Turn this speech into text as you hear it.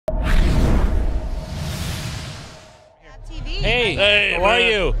Hey, Hey, how are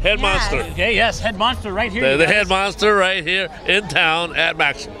you? Head monster. Okay, yes, head monster right here. The head monster right here in town at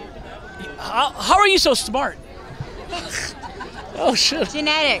Maxim. How are you so smart? Oh shit!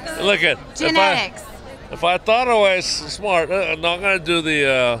 Genetics. Look at Genetics. If I thought I was smart, I'm not gonna do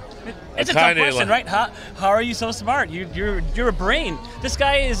the. It's a tough question, right? How are you so smart? You're a brain. This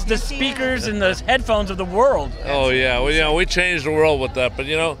guy is the speakers and the headphones of the world. Oh yeah, well, we changed the world with that. But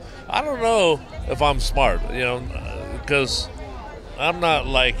I don't know if I'm smart. Because I'm not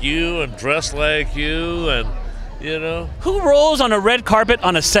like you and dressed like you and. Who rolls on a red carpet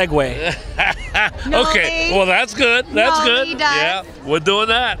on a Segway? Okay, well that's good. That's good. Does. Yeah, we're doing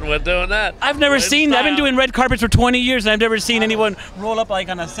that. I've never seen that. I've been doing red carpets for 20 years, and I've never seen anyone roll up like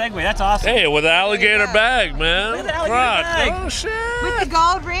on a Segway. That's awesome. Hey, with an alligator bag, man. Look at the alligator bag. Oh shit. With the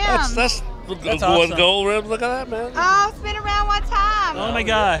gold rim. That's awesome. gold rims. Look at that, man. Oh, spin around one time. Oh my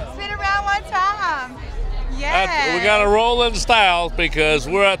God. Spin around one time. Yeah. We got to roll in style because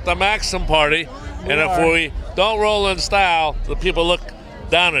we're at the Maxim party, and if we don't roll in style, the people look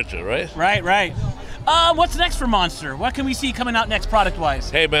down at you, right? Right. What's next for Monster? What can we see coming out next product-wise?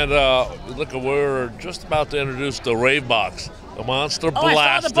 Hey, man, look, we're just about to introduce the Rave Box, the Monster Blaster.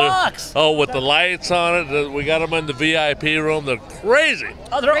 I saw the box. Oh, with the lights on it. We got them in the VIP room. They're crazy.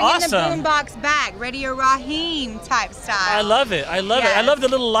 Oh, they're Bringing awesome. the boombox back, Radio Raheem type style. I love it. I love it. I love the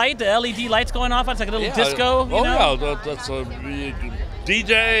little light, the LED lights going off. It's like a little disco. Yeah, that's you can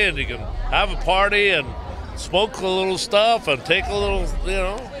DJ and you can have a party and smoke a little stuff and take a little,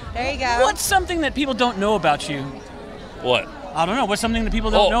 There you go. What's something that people don't know about you? What? I don't know. What's something that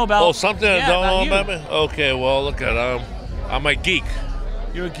people don't know about? Oh, something that don't know about about me? Okay, well, look at I'm a geek.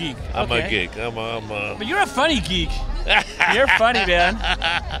 You're a geek. I'm okay. a geek. But you're a funny geek. You're funny, man.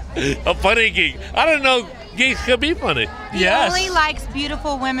 A funny geek. I don't know geeks could be funny. He only likes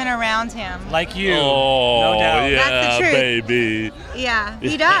beautiful women around him. Like you. Oh, no doubt. Yeah, That's the truth. baby. Yeah,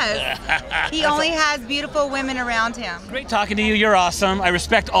 he does. He only has beautiful women around him. Great talking to you. You're awesome. I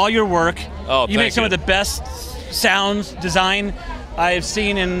respect all your work. Oh, you make some of the best sounds, design I've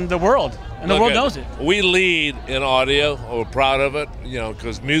seen in the world. And the world knows it. We lead in audio. We're proud of it,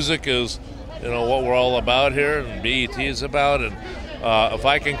 because music is, what we're all about here, and BET is about. And if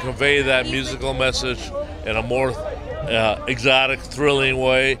I can convey that musical message in a more exotic, thrilling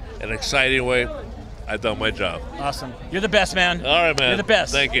way, an exciting way, I've done my job. Awesome. You're the best, man. All right, man. You're the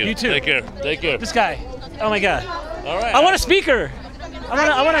best. Thank you. You too. Take care. Take care. This guy. Oh my God. All right. I want a speaker.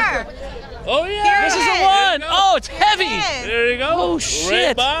 I want to. Oh yeah. This is the one. Oh, it's heavy. It is. There you go. Oh shit.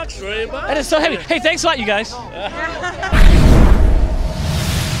 Ray box. That is so heavy. Hey, thanks a lot, you guys.